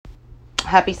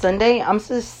Happy Sunday. I'm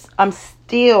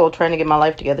still trying to get my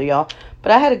life together, y'all.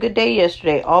 But I had a good day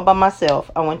yesterday all by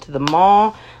myself. I went to the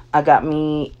mall. I got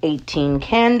me 18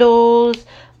 candles.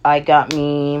 I got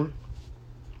me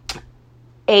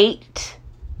 8.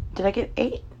 Did I get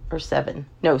 8 or 7?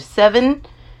 No, 7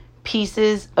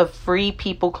 pieces of Free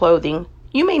People clothing.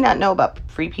 You may not know about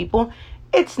Free People.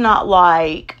 It's not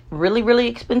like really, really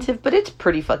expensive, but it's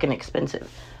pretty fucking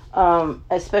expensive.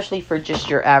 Especially for just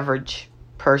your average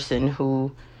person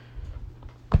who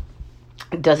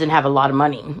doesn't have a lot of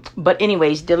money. But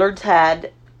anyways, Dillard's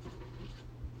had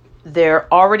their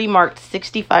already marked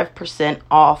 65%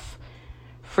 off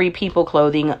Free People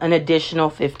clothing, an additional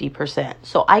 50%.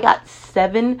 So I got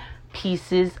 7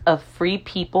 pieces of Free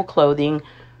People clothing,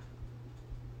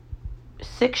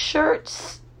 6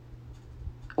 shirts,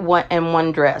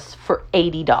 one dress for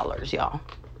 $80, y'all.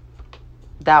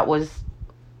 That was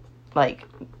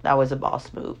a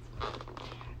boss move.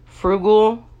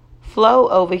 Frugal Flow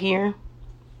over here.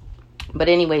 But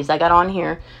anyways, I got on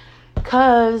here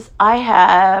because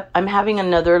I'm having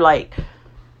another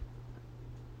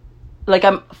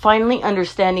I'm finally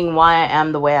understanding why I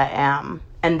am the way I am,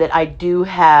 and that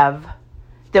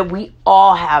we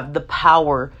all have the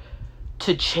power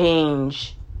to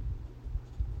change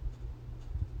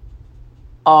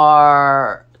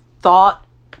our thoughts,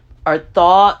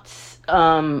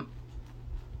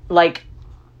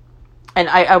 and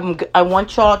I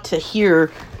want y'all to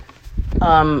hear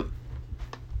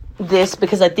this,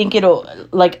 because I think it'll,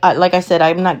 like I said,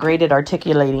 I'm not great at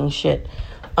articulating shit,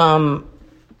 but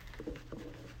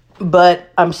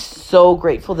I'm so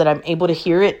grateful that I'm able to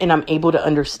hear it and I'm able to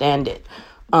understand it,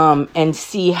 and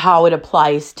see how it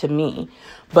applies to me.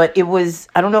 But it was,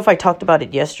 I don't know if I talked about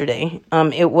it yesterday.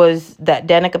 It was that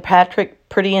Danica Patrick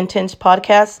Pretty Intense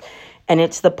podcast, and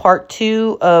it's the part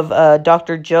 2 of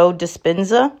Dr. Joe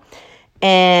Dispenza.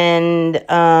 And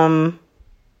I'm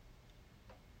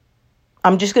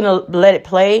just going to let it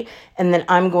play, and then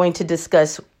I'm going to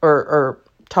discuss or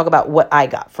talk about what I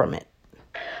got from it.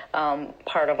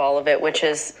 Part of all of it, which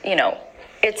is,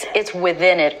 it's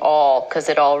within it all, because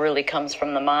it all really comes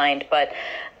from the mind. But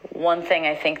one thing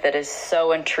I think that is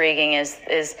so intriguing is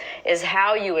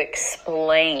how you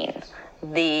explain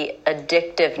the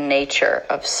addictive nature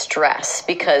of stress,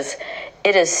 because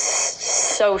it is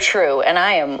so true, and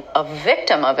I am a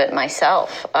victim of it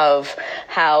myself, of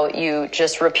how you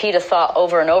just repeat a thought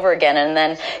over and over again, and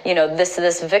then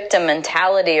this victim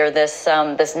mentality, or this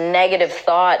negative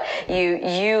thought,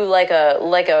 you like a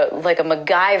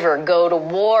MacGyver go to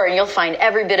war, and you'll find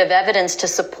every bit of evidence to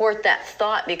support that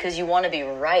thought because you want to be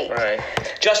right. Right.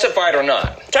 Justified or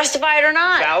not. Justified or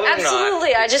not. Valid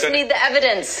Absolutely. Or not. I just need the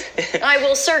evidence. I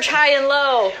will search high and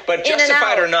low. But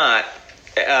justified or not.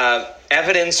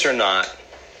 Evidence or not,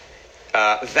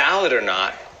 valid or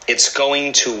not, it's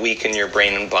going to weaken your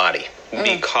brain and body,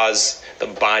 because the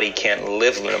body can't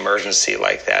live in an emergency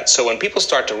like that. So when people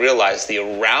start to realize the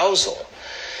arousal,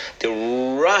 the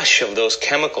rush of those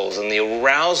chemicals and the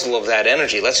arousal of that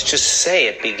energy, let's just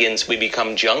say we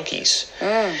become junkies.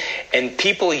 And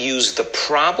people use the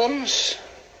problems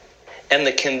and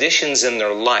the conditions in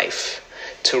their life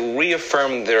to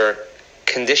reaffirm their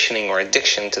conditioning or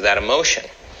addiction to that emotion.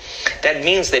 That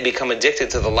means they become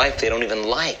addicted to the life they don't even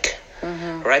like,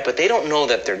 right? But they don't know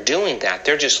that they're doing that.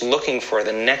 They're just looking for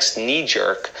the next knee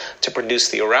jerk to produce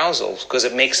the arousal, because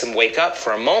it makes them wake up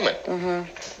for a moment.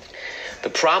 The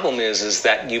problem is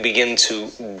that you begin to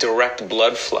direct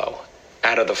blood flow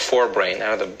out of the forebrain,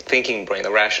 out of the thinking brain, the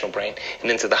rational brain,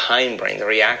 and into the hindbrain, the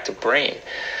reactive brain.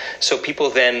 So people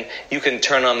then, you can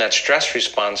turn on that stress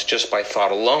response just by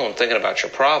thought alone, thinking about your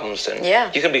problems, and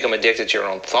you can become addicted to your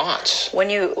own thoughts.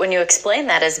 When you explain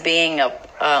that as being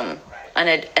an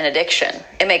addiction,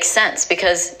 it makes sense,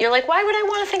 because you're like, why would I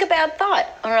want to think a bad thought?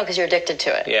 I don't know, because you're addicted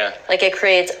to it. Yeah. Like, it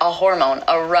creates a hormone,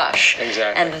 a rush.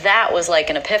 Exactly. And that was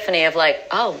like an epiphany of like,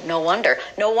 oh, no wonder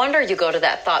you go to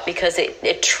that thought, because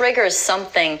it triggers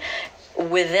something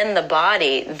within the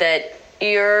body that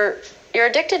you're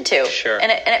addicted to. Sure.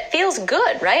 And it feels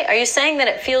good, right? Are you saying that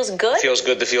it feels good? It feels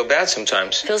good to feel bad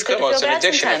sometimes. Feels good to Well, feel it's an bad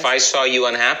addiction. sometimes. If I saw you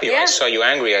unhappy or I saw you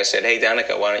angry, I said, hey,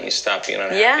 Danica, why don't you stop being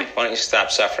unhappy? Yeah. Why don't you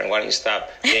stop suffering? Why don't you stop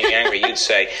being angry? You'd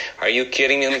say, are you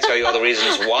kidding me? Let me tell you all the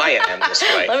reasons why I am this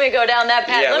way. Let me go down that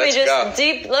path. Yeah,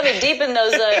 let me deepen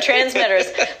those transmitters.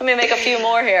 Let me make a few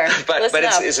more here. But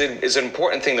it's an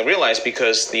important thing to realize,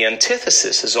 because the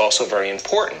antithesis is also very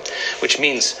important, which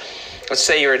means, let's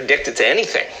say you're addicted to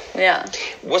anything. Yeah.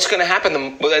 What's going to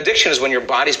happen? Well, addiction is when your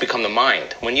body's become the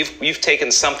mind. When you've taken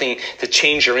something to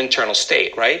change your internal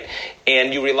state, right?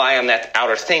 And you rely on that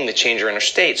outer thing to change your inner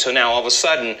state. So now all of a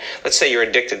sudden, let's say you're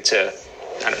addicted to,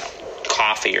 I don't know,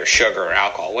 coffee or sugar or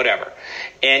alcohol, whatever.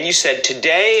 And you said,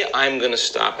 today I'm going to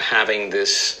stop having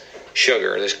this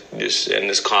sugar,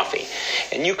 this coffee.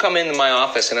 And you come into my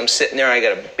office and I'm sitting there, I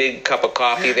got a big cup of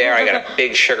coffee there, I got a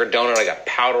big sugar donut, I got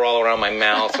powder all around my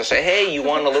mouth. I say, hey, you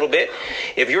want a little bit?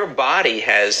 If your body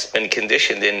has been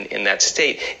conditioned in that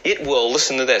state, it will,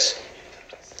 listen to this,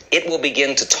 it will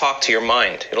begin to talk to your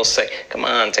mind. It'll say, come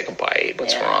on, take a bite.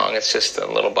 What's wrong? It's just a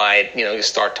little bite. You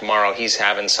start tomorrow. He's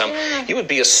having some. Yeah. You would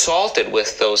be assaulted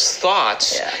with those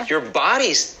thoughts. Yeah. Your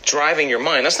body's driving your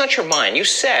mind. That's not your mind. You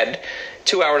said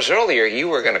 2 hours earlier you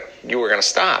were gonna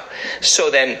stop. So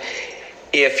then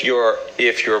if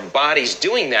your body's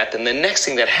doing that, then the next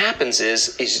thing that happens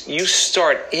is you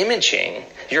start imaging.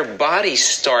 Your body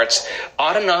starts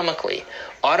automatically,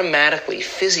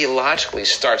 physiologically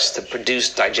starts to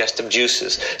produce digestive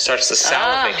juices, starts to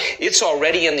salivate. It's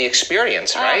already in the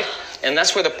experience, right? And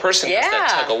that's where the person has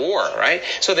that tug of war, right?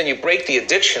 So then you break the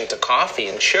addiction to coffee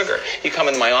and sugar. You come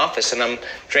into my office and I'm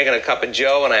drinking a cup of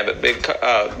Joe and I have a big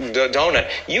donut.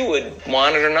 You would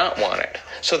want it or not want it.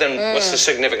 So then what's the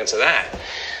significance of that?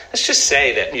 Let's just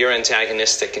say that you're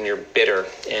antagonistic and you're bitter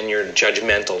and you're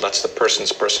judgmental. That's the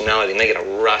person's personality, and they get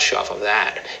a rush off of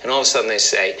that. And all of a sudden they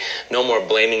say, no more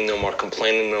blaming, no more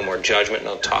complaining, no more judgment,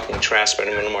 no talking trash,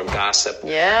 no more gossip.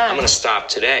 Yeah. I'm going to stop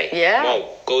today. Yeah.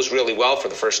 Well, goes really well for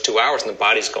the first 2 hours, and the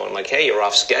body's going like, hey, you're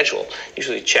off schedule.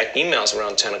 Usually check emails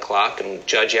around 10 o'clock and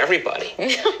judge everybody.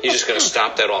 You're just going to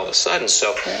stop that all of a sudden.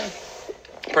 So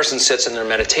the person sits in their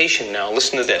meditation now.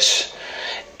 Listen to this.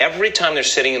 Every time they're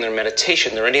sitting in their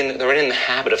meditation, they're already in the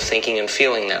habit of thinking and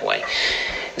feeling that way.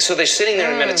 And so they're sitting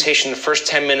there in meditation, the first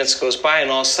 10 minutes goes by, and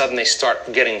all of a sudden they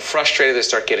start getting frustrated, they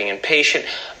start getting impatient.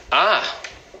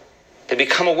 They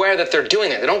become aware that they're doing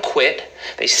that. They don't quit,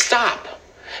 they stop.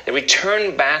 They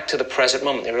return back to the present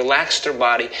moment. They relax their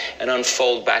body and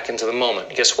unfold back into the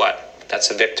moment. Guess what? That's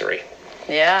a victory.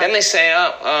 Yeah. Then they say,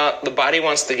 the body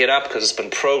wants to get up because it's been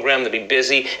programmed to be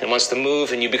busy and wants to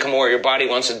move, and you become aware your body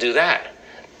wants to do that.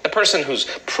 A person who's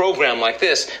programmed like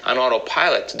this on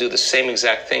autopilot to do the same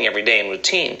exact thing every day in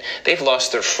routine, they've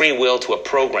lost their free will to a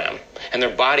program, and their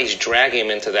body's dragging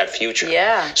them into that future.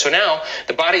 Yeah. So now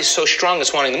the body's so strong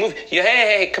it's wanting to move.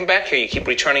 Hey, come back here. You keep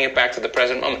returning it back to the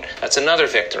present moment. That's another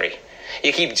victory.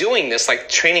 You keep doing this like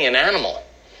training an animal.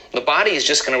 The body is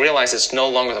just going to realize it's no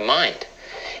longer the mind.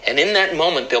 And in that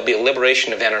moment, there'll be a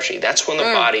liberation of energy. That's when the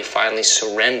body finally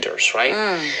surrenders,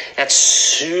 right? That's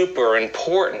super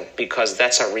important because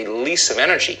that's a release of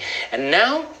energy. And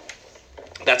now,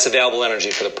 that's available energy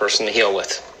for the person to heal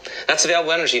with. That's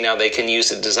available energy now they can use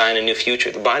to design a new future.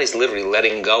 The body's literally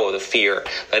letting go of the fear,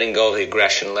 letting go of the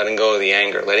aggression, letting go of the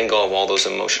anger, letting go of all those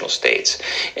emotional states.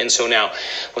 And so now,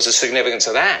 what's the significance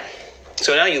of that?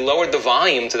 So now you lowered the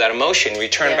volume to that emotion,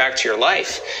 return back to your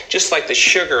life. Just like the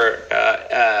sugar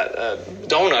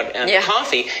donut and the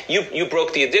coffee, you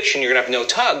broke the addiction, you're going to have no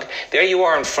tug. There you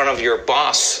are in front of your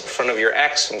boss, in front of your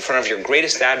ex, in front of your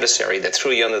greatest adversary that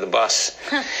threw you under the bus.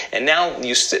 And now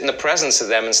you sit in the presence of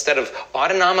them instead of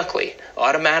automatically,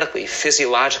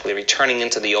 physiologically returning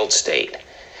into the old state.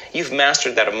 You've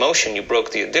mastered that emotion, you broke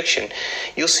the addiction.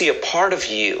 You'll see a part of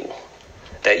you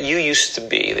that you used to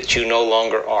be, that you no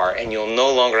longer are, and you'll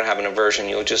no longer have an aversion.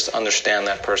 You'll just understand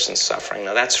that person's suffering.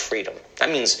 Now that's freedom. That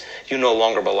means you no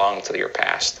longer belong to your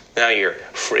past. Now you're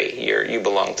free. You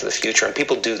belong to the future, and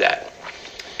people do that.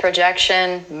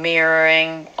 Projection,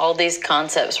 mirroring, all these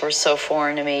concepts were so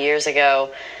foreign to me years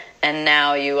ago, and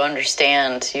now you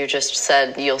understand. You just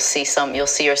said you'll see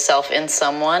yourself in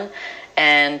someone,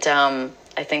 and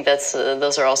I think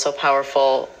those are also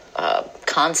powerful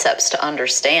concepts to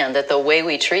understand, that the way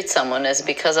we treat someone is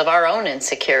because of our own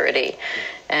insecurity,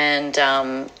 and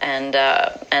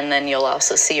then you'll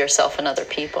also see yourself in other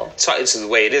people. So it's the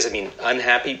way it is. I mean,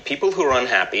 unhappy people who are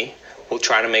unhappy will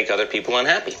try to make other people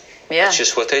unhappy. Yeah. That's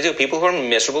just what they do. People who are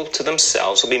miserable to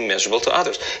themselves will be miserable to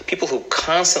others. People who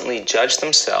constantly judge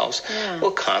themselves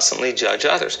will constantly judge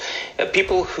others.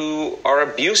 People who are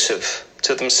abusive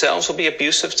to themselves will be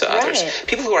abusive to others.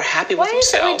 People who are happy with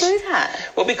themselves. Why do we do that?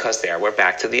 Well, because we're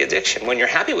back to the addiction. When you're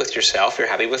happy with yourself, you're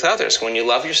happy with others. When you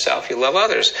love yourself, you love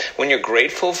others. When you're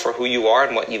grateful for who you are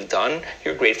and what you've done,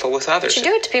 you're grateful with others. But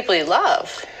you do it to people you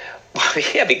love. Well,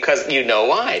 yeah, because you know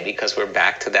why. Because we're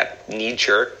back to that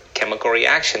knee-jerk chemical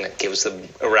reaction that gives the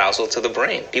arousal to the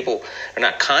brain. People are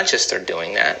not conscious they're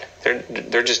doing that.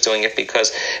 They're just doing it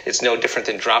because it's no different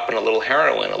than dropping a little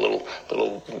heroin, a little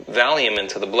Valium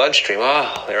into the bloodstream.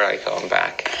 Oh, there I go, I'm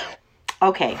back.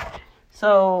 Okay,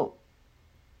 so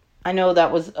I know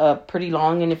that was pretty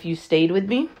long, and if you stayed with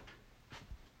me,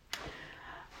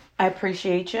 I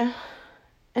appreciate you.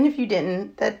 And if you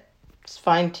didn't, that's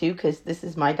fine too, because this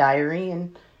is my diary,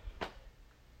 and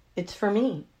it's for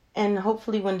me. And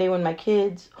hopefully one day when my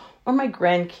kids or my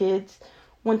grandkids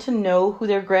want to know who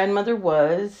their grandmother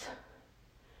was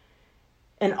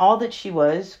and all that she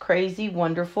was, crazy,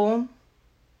 wonderful,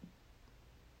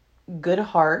 good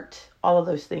heart, all of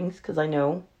those things, because I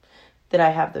know that I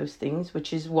have those things,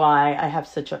 which is why I have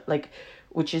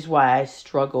which is why I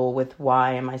struggle with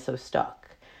why am I so stuck.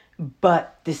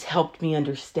 But this helped me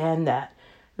understand that.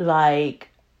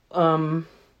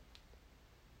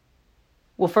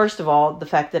 Well, first of all, the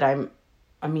fact that I'm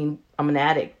an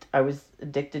addict. I was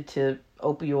addicted to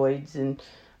opioids, and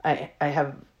I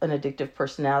have an addictive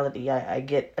personality. I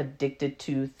get addicted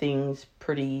to things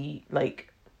pretty,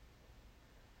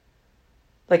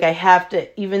 I have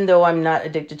to, even though I'm not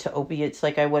addicted to opiates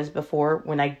like I was before,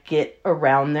 when I get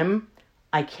around them,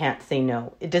 I can't say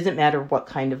no. It doesn't matter what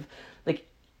kind of,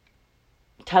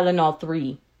 Tylenol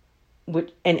 3,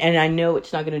 and I know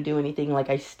it's not going to do anything,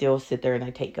 I still sit there and I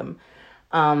take them.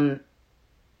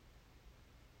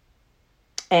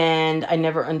 And I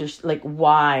never understood,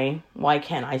 why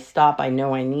can't I stop? I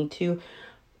know I need to.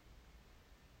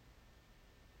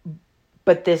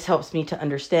 But this helps me to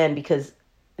understand, because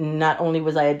not only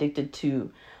was I addicted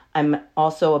to, I'm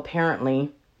also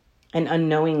apparently and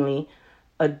unknowingly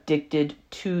addicted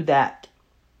to that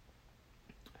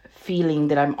feeling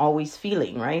that I'm always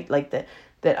feeling, right?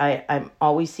 That I'm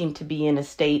always seem to be in a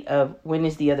state of, when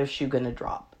is the other shoe going to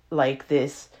drop?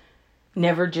 This,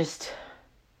 never just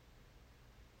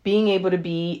being able to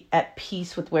be at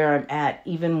peace with where I'm at,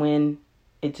 even when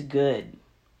it's good.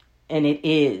 And it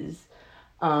is.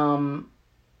 And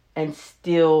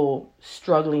still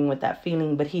struggling with that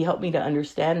feeling. But he helped me to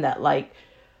understand that,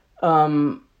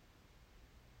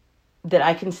 that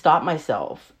I can stop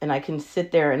myself and I can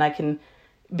sit there and I can,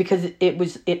 because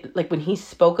when he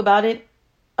spoke about it,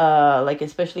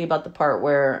 especially about the part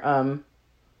where,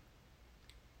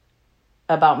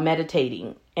 about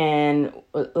meditating. And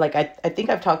I think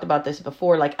I've talked about this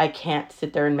before, I can't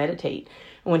sit there and meditate.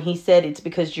 And when he said it's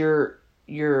because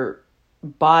your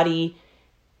body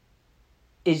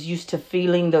is used to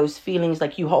feeling those feelings,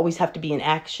 you always have to be in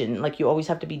action, you always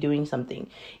have to be doing something,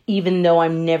 even though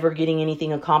I'm never getting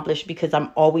anything accomplished, because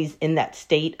I'm always in that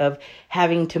state of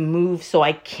having to move, so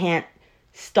I can't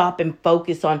stop and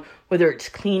focus on whether it's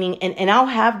cleaning, and I'll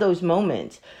have those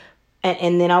moments,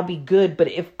 and then I'll be good.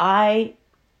 But if I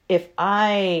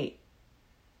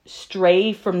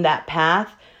stray from that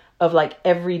path of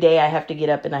every day I have to get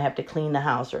up and I have to clean the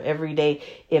house, or every day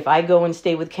if I go and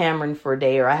stay with Cameron for a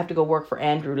day, or I have to go work for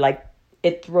Andrew,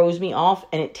 it throws me off,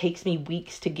 and it takes me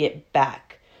weeks to get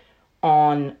back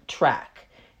on track.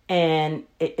 And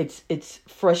it's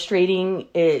frustrating.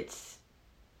 It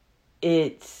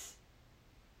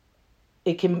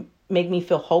can make me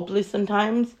feel hopeless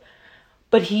sometimes.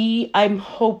 But I'm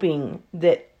hoping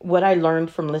that what I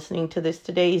learned from listening to this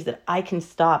today is that I can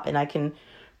stop and I can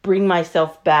bring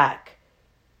myself back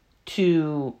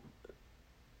to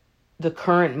the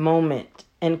current moment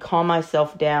and calm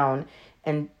myself down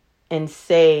and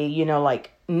say,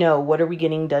 no, what are we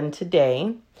getting done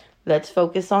today? Let's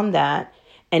focus on that.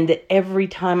 And that every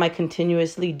time I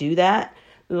continuously do that,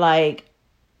 my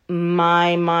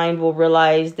mind will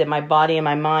realize that my body and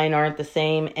my mind aren't the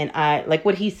same. And I,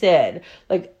 what he said,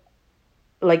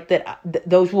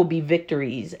 those will be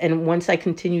victories. And once I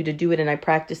continue to do it and I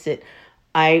practice it,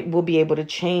 I will be able to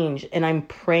change. And I'm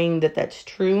praying that that's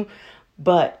true,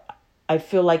 but I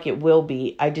feel like it will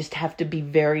be. I just have to be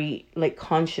very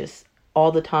conscious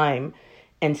all the time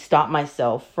and stop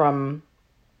myself from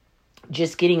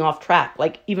just getting off track.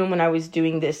 Even when I was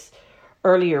doing this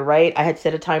earlier, right? I had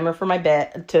set a timer for my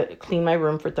bed to clean my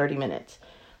room for 30 minutes.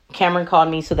 Cameron called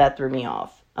me, so that threw me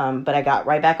off. But I got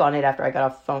right back on it after I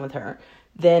got off the phone with her.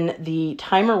 Then the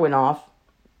timer went off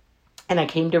and I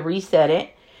came to reset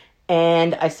it.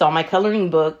 And I saw my coloring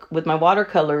book with my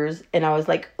watercolors, and I was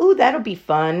like, ooh, that'll be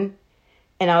fun.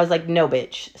 And I was like, no,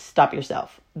 bitch, stop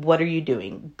yourself. What are you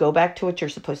doing? Go back to what you're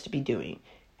supposed to be doing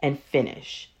and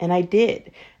finish. And I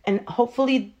did. And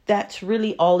hopefully that's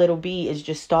really all it'll be, is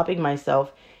just stopping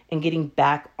myself and getting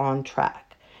back on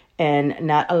track and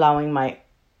not allowing my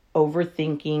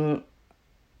overthinking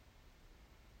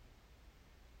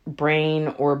brain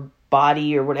or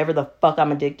body or whatever the fuck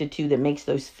I'm addicted to that makes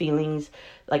those feelings,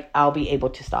 I'll be able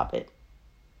to stop it.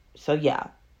 So yeah,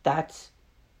 that's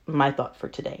my thought for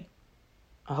today.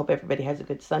 I hope everybody has a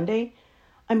good Sunday.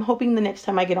 I'm hoping the next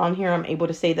time I get on here, I'm able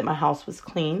to say that my house was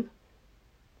clean.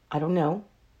 I don't know.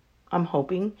 I'm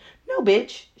hoping. No,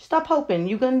 bitch, stop hoping.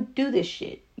 You gonna do this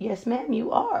shit. Yes, ma'am,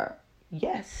 you are.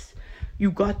 Yes,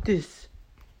 you got this.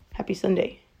 Happy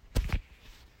Sunday.